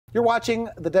You're watching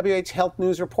the WH Health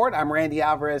News Report. I'm Randy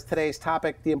Alvarez. Today's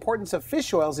topic, the importance of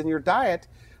fish oils in your diet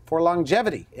for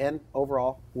longevity and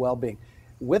overall well-being.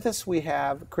 With us we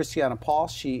have Cristiana Paul.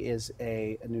 She is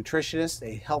a nutritionist,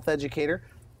 a health educator,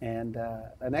 and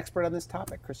an expert on this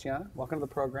topic. Cristiana, welcome to the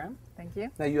program. Thank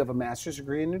you. Now you have a master's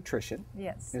degree in nutrition.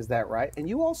 Yes. Is that right? And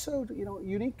you also,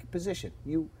 unique position.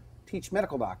 You teach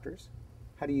medical doctors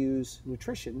how to use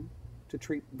nutrition to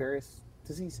treat various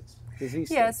disease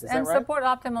yes, states. Is and that right? support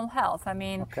optimal health. I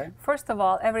mean, first of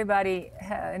all, everybody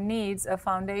needs a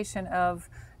foundation of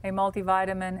a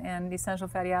multivitamin and essential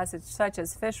fatty acids such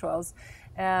as fish oils.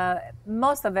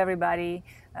 Most of everybody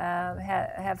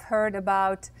have heard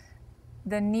about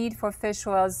the need for fish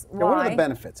oils. Why? What are the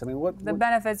benefits? I mean, what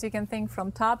benefits you can think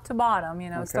from top to bottom,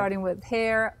 starting with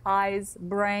hair, eyes,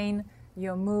 brain,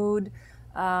 your mood,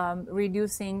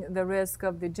 reducing the risk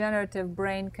of degenerative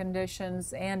brain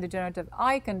conditions and degenerative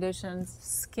eye conditions,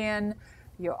 skin,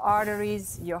 your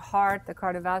arteries, your heart, the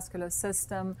cardiovascular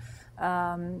system,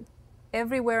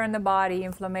 everywhere in the body,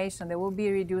 inflammation that will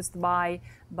be reduced by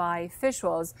fish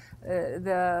oils.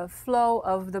 The flow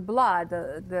of the blood,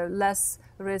 the less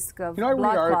risk of blood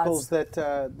clots. I read articles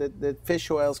that fish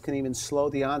oils can even slow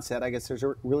the onset, I guess there's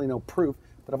really no proof,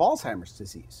 but of Alzheimer's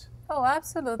disease. Oh,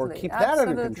 absolutely. Or keep that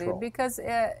under control. Because,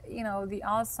 the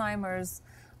Alzheimer's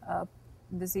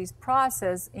disease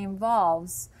process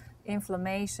involves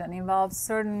inflammation, involves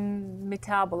certain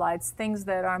metabolites, things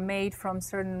that are made from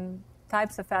certain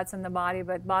types of fats in the body.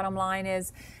 But bottom line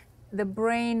is the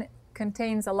brain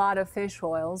contains a lot of fish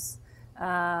oils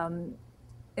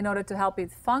in order to help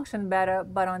it function better.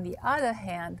 But on the other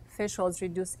hand, fish oils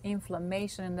reduce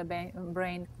inflammation in the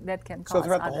brain that can cause other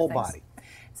things. So throughout the whole body.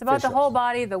 It's about the whole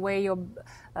body, the way your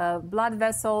blood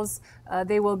vessels,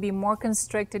 they will be more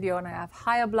constricted. You're going to have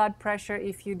higher blood pressure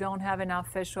if you don't have enough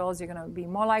fish oils. You're going to be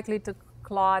more likely to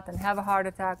clot and have a heart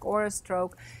attack or a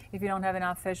stroke if you don't have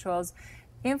enough fish oils.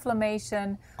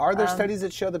 Inflammation. Are there studies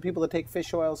that show that people that take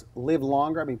fish oils live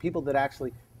longer? I mean, people that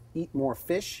actually eat more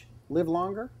fish live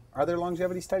longer? Are there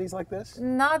longevity studies like this?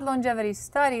 Not longevity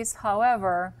studies.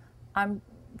 However, I'm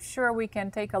sure we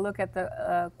can take a look at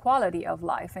the quality of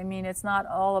life. I mean, it's not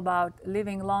all about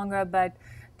living longer, but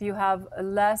do you have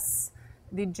less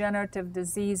degenerative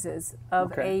diseses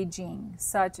of aging,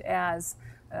 such as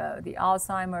the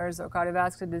Alzheimer's or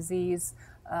cardiovascular disease,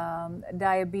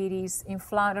 diabetes,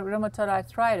 rheumatoid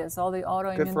arthritis, all the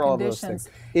autoimmune Good for all conditions. Those things.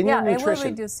 In your nutrition, it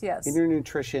will reduce, yes. In your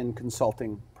nutrition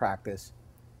consulting practice,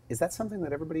 is that something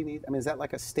that everybody needs? I mean, is that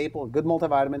like a staple, a good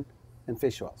multivitamin and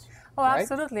fish oils? Oh, right?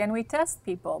 Absolutely. And we test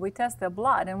people. We test their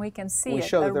blood, and we can see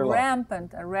a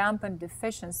rampant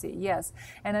deficiency, yes.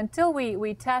 And until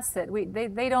we test it,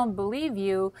 they don't believe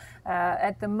you.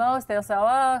 At the most, they'll say,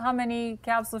 oh, how many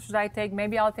capsules should I take?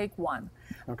 Maybe I'll take one.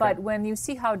 But when you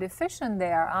see how deficient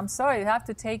they are, I'm sorry, you have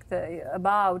to take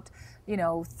about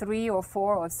 3 or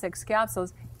 4 or 6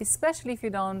 capsules, especially if you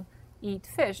don't eat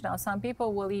fish. Now, some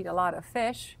people will eat a lot of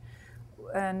fish,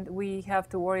 and we have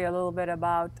to worry a little bit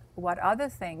about what other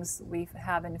things we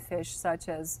have in fish, such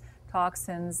as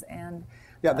toxins and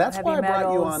that's heavy why I metals.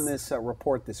 brought you on this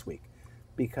report this week,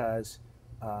 because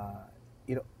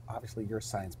obviously you're a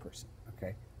science person,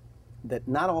 okay? That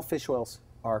not all fish oils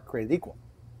are created equal.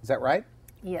 Is that right?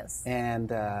 Yes.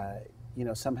 And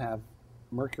some have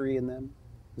mercury in them.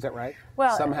 Is that right?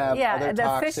 Well, some have other the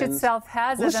toxins. fish itself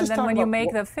has it, and then when you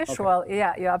make the fish oil,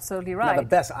 you're absolutely right. Now, the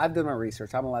best, I've done my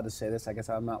research. I'm allowed to say this. I guess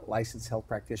I'm not a licensed health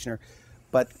practitioner,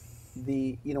 but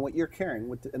what you're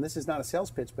carrying, and this is not a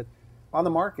sales pitch, but on the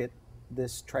market,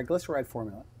 this triglyceride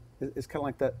formula is kind of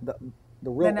like the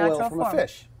real oil from a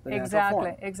fish.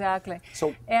 Exactly.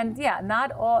 So, and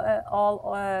not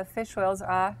all fish oils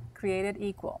are created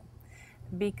equal,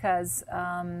 because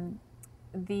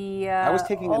I was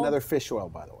taking another fish oil,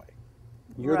 by the way.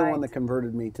 You're the one that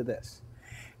converted me to this.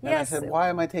 And I said, why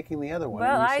am I taking the other one?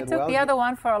 Well, I took the other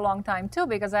one for a long time, too,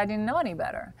 because I didn't know any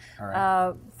better. All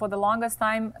right. For the longest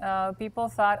time, people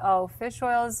thought, oh, fish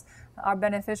oils are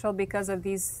beneficial because of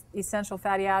these essential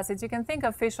fatty acids. You can think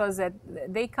of fish oils that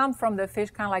they come from the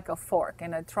fish kind of like a fork,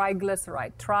 and a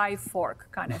triglyceride,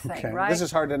 tri-fork kind of thing, right? This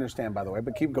is hard to understand, by the way,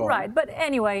 but keep going. Right, but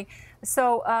anyway,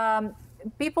 so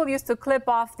people used to clip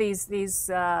off these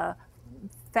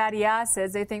fatty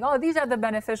acids, they think, oh, these are the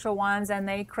beneficial ones, and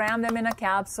they cram them in a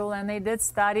capsule, and they did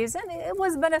studies, and it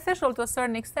was beneficial to a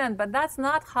certain extent, but that's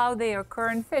not how they occur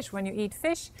in fish. When you eat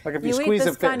fish, like if you squeeze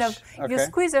a fish. If you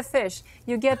squeeze a fish,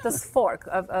 you get this fork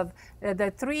of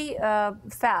the three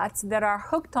fats that are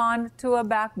hooked on to a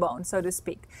backbone, so to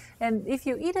speak. And if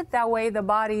you eat it that way, the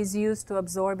body is used to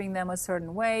absorbing them a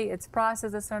certain way. It's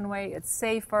processed a certain way. It's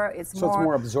safer. It's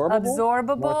more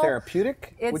absorbable. More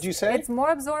therapeutic, would you say? It's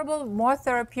more absorbable, more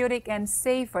therapeutic, and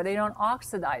safer. They don't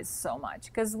oxidize so much.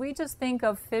 Because we just think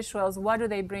of fish oils, what do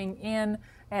they bring in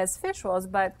as fish oils,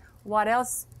 but what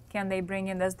else can they bring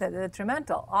in that's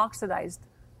detrimental? Oxidized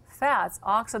fats,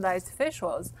 oxidized fish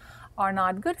oils are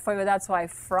not good for you. That's why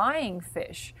frying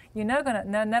fish, you're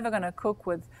never gonna cook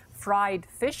with fried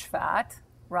fish fat,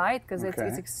 right? Because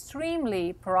it's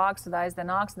extremely peroxidized and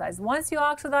oxidized. Once you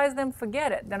oxidize them,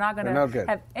 forget it. They're not going to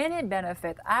have any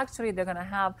benefit. Actually, they're going to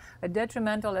have a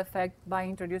detrimental effect by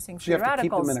introducing free radicals. Do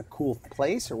you have to keep them in a cool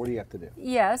place, or what do you have to do?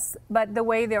 Yes, but the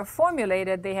way they're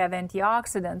formulated, they have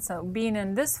antioxidants. So being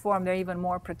in this form, they're even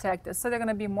more protective. So they're going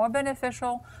to be more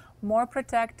beneficial, more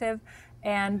protective.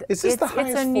 And is this the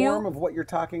highest form of what you're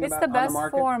talking about on the market? It's the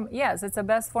best form. Yes, it's the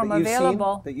best form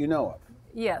available. That you know of.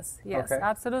 Yes,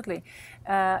 absolutely.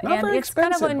 Not very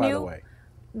expensive, by the way.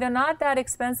 They're not that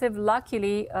expensive.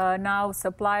 Luckily, now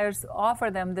suppliers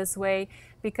offer them this way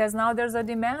because now there's a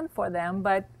demand for them.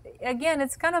 But again,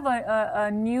 it's kind of a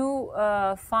new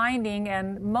finding,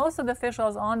 and most of the fish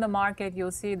oils on the market,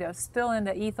 you'll see they're still in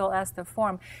the ethyl ester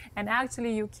form. And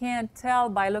actually, you can't tell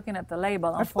by looking at the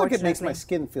label, I feel like it makes my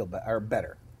skin feel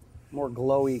better. More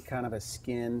glowy kind of a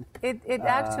skin. It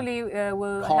actually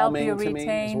will help you calming retain. To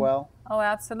me as well. Oh,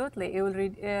 absolutely. It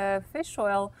will fish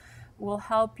oil will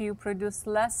help you produce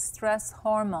less stress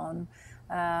hormone.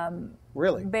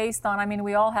 Really? Based on, I mean,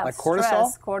 we all have like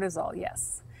stress. Cortisol,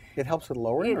 yes. It helps with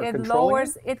lowering or it controlling?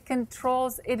 Lowers, it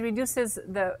controls, it reduces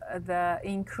the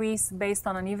increase based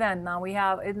on an event. Now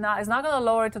it's not going to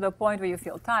lower it to the point where you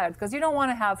feel tired, because you don't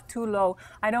want to have too low.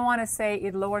 I don't want to say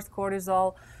it lowers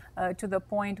cortisol to the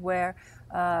point where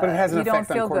but it has an you don't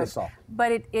effect feel on cortisol. good.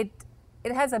 But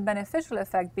it has a beneficial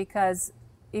effect, because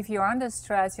if you're under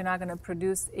stress, you're not going to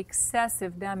produce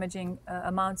excessive damaging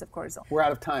amounts of cortisol. We're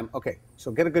out of time. Okay, so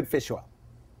get a good fish oil.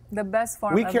 The best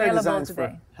form we available carry designs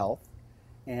today. For health,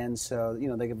 and so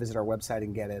they can visit our website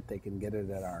and get it. They can get it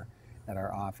at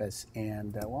our office.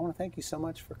 And I want to thank you so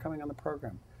much for coming on the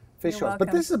program. Fish oils, welcome.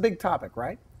 But this is a big topic,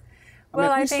 right? Well,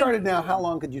 I mean, if we started now, how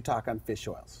long could you talk on fish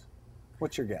oils?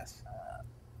 What's your guess?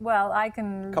 Well, I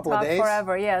can talk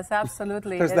forever. Yes,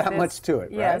 absolutely. There's that much to it,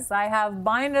 right? Yes, I have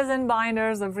binders and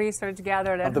binders of research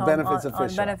gathered at home the benefits of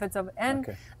fish oil. Benefits of, and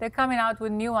they're coming out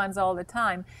with new ones all the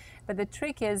time. But the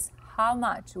trick is how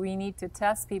much. We need to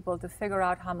test people to figure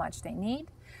out how much they need.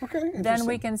 Okay, then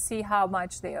we can see how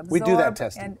much they absorb. We do that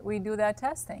testing. And we do that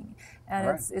testing.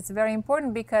 And it's very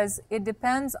important, because it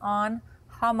depends on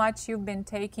how much you've been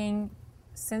taking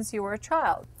since you were a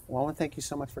child. Well, I want to thank you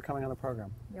so much for coming on the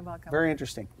program. You're welcome. Very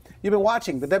interesting. You've been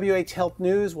watching the WH Health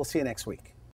News. We'll see you next week.